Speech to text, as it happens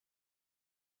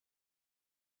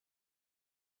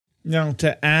Now,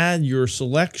 to add your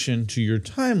selection to your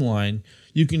timeline,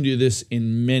 you can do this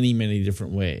in many, many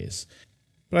different ways.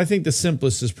 But I think the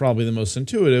simplest is probably the most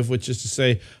intuitive, which is to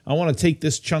say, I want to take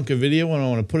this chunk of video and I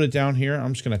want to put it down here.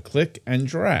 I'm just going to click and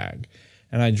drag.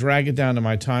 And I drag it down to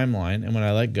my timeline, and when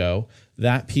I let go,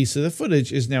 that piece of the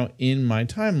footage is now in my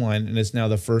timeline, and it's now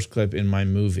the first clip in my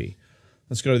movie.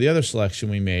 Let's go to the other selection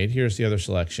we made. Here's the other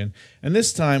selection. And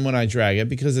this time when I drag it,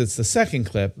 because it's the second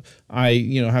clip, I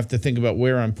have to think about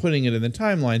where I'm putting it in the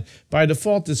timeline. By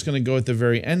default, it's going to go at the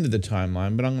very end of the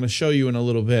timeline, but I'm going to show you in a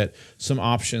little bit some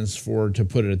options to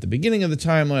put it at the beginning of the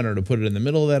timeline, or to put it in the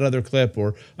middle of that other clip,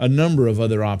 or a number of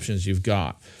other options you've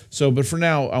got. But for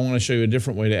now, I want to show you a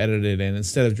different way to edit it in.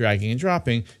 Instead of dragging and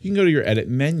dropping, you can go to your edit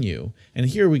menu. And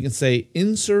here we can say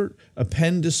insert,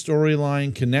 append to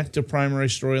storyline, connect to primary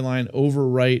storyline,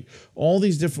 overwrite, all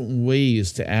these different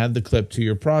ways to add the clip to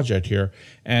your project here.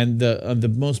 And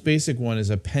the most basic one is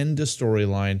append to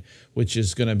storyline, which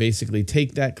is going to basically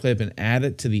take that clip and add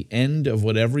it to the end of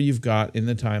whatever you've got in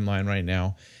the timeline right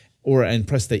now. And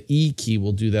press the E key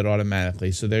will do that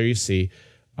automatically. So there you see,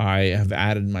 I have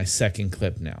added my second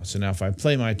clip now. So now if I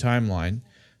play my timeline,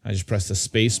 I just press the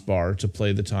space bar to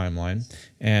play the timeline.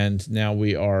 And now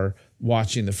we are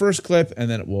watching the first clip, and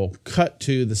then it will cut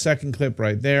to the second clip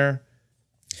right there.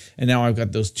 And now I've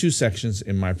got those two sections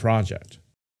in my project.